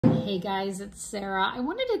Hey guys, it's Sarah. I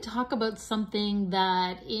wanted to talk about something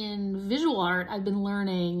that in visual art I've been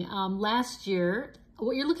learning last year.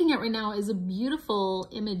 What you're looking at right now is a beautiful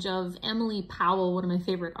image of Emily Powell, one of my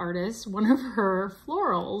favorite artists, one of her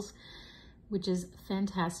florals, which is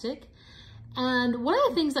fantastic. And one of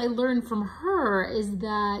the things I learned from her is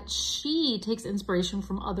that she takes inspiration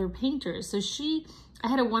from other painters. So I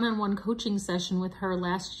had a one-on-one coaching session with her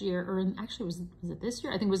last year, or actually was it this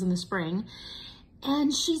year? I think it was in the spring.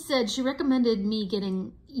 And she said, she recommended me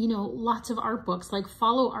getting, lots of art books, like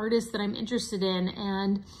follow artists that I'm interested in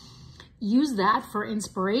and use that for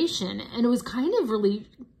inspiration. And it was kind of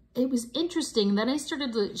it was interesting. Then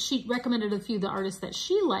she recommended a few of the artists that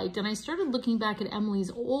she liked. And I started looking back at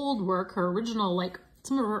Emily's old work, her original, like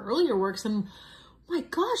some of her earlier works. And my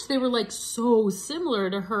gosh, they were like so similar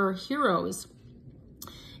to her heroes.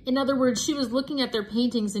 In other words, she was looking at their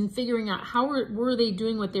paintings and figuring out how were they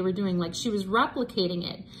doing what they were doing. Like she was replicating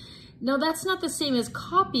it. Now that's not the same as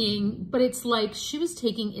copying, but it's like she was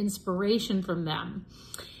taking inspiration from them.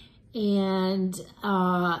 And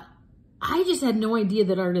I just had no idea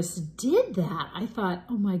that artists did that. I thought,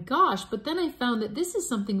 oh my gosh. But then I found that this is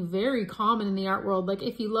something very common in the art world. Like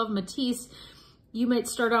if you love Matisse, you might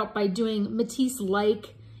start out by doing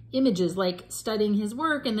Matisse-like images, like studying his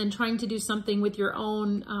work and then trying to do something with your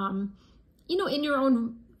own,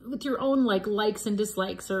 with your own like likes and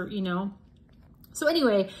dislikes So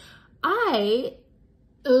anyway, I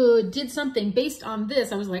did something based on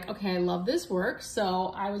this. I was like, okay, I love this work.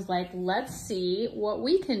 So I was like, let's see what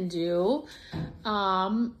we can do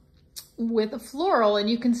with a floral. And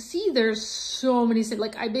you can see there's so many,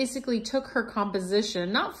 like I basically took her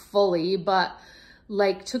composition, not fully, but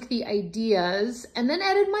like took the ideas and then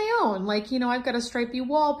added my own. Like, I've got a stripy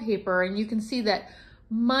wallpaper and you can see that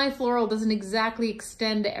my floral doesn't exactly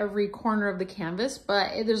extend to every corner of the canvas,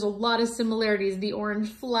 but there's a lot of similarities. The orange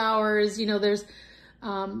flowers, there's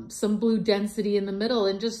some blue density in the middle.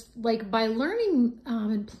 And just like by learning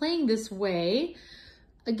and playing this way,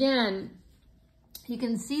 again, you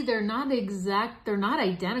can see they're not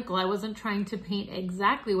identical. I wasn't trying to paint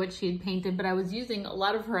exactly what she had painted, but I was using a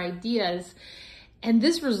lot of her ideas. And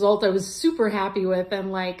this result I was super happy with,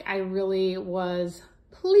 and like I really was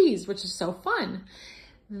pleased, which is so fun.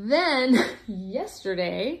 Then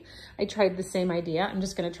yesterday I tried the same idea. I'm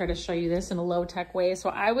just going to try to show you this in a low-tech way.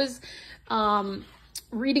 So I was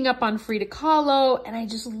reading up on Frida Kahlo, and I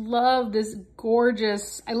just love this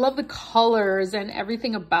gorgeous, I love the colors and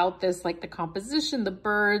everything about this, like the composition, the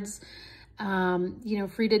birds.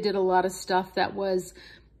 Frida did a lot of stuff that was,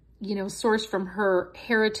 sourced from her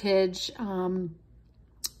heritage,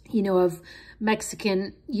 of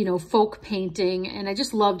Mexican, folk painting. And I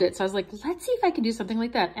just loved it. So I was like, let's see if I can do something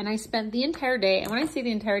like that. And I spent the entire day. And when I say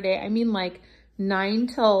the entire day, I mean like 9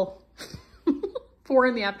 till 4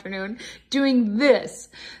 in the afternoon doing this.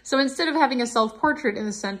 So instead of having a self-portrait in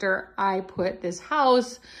the center, I put this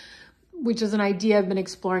house, which is an idea I've been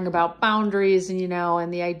exploring about boundaries and,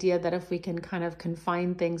 and the idea that if we can kind of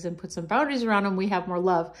confine things and put some boundaries around them, we have more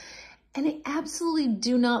love. And I absolutely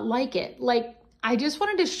do not like it. Like, I just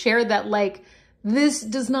wanted to share that, like, this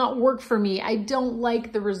does not work for me. I don't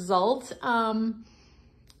like the result.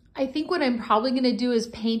 I think what I'm probably going to do is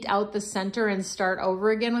paint out the center and start over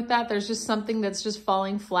again with that. There's just something that's just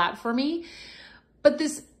falling flat for me. But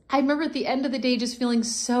I remember at the end of the day just feeling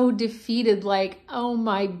so defeated, like, oh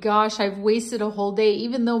my gosh, I've wasted a whole day,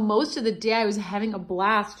 even though most of the day I was having a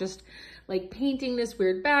blast, just like painting this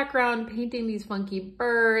weird background, painting these funky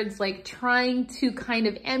birds, like trying to kind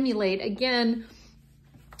of emulate. Again,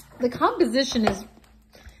 the composition is,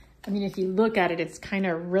 if you look at it, it's kind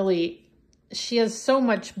of really, she has so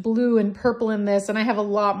much blue and purple in this, and I have a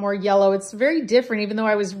lot more yellow. It's very different, even though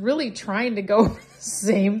I was really trying to go for the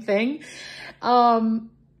same thing.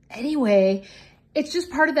 Anyway, it's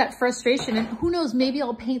just part of that frustration, and who knows, maybe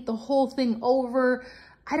I'll paint the whole thing over.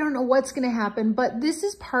 I don't know what's going to happen, but this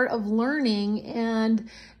is part of learning, and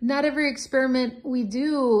not every experiment we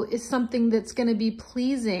do is something that's going to be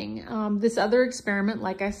pleasing. This other experiment,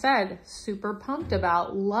 like I said, super pumped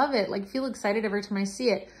about, love it, like feel excited every time I see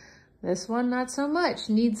it. This one, not so much,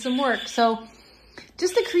 needs some work. So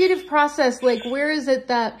just the creative process, like where is it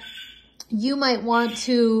that you might want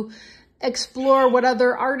to explore what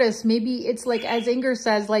other artists, maybe it's like, as Inger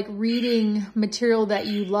says, like reading material that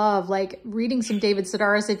you love, like reading some David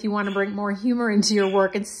Sedaris if you want to bring more humor into your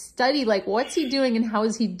work, and study like what's he doing and how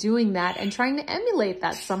is he doing that, and trying to emulate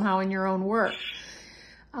that somehow in your own work.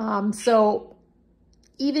 So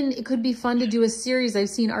even it could be fun to do a series. I've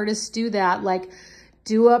seen artists do that, like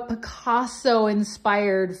do a Picasso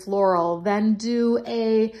inspired floral, then do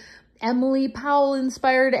a Emily Powell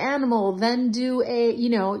inspired animal, then do a, you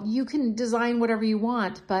know, you can design whatever you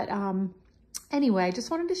want. But anyway, I just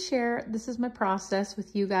wanted to share, this is my process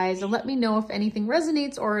with you guys, and let me know if anything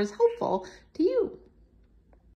resonates or is helpful to you.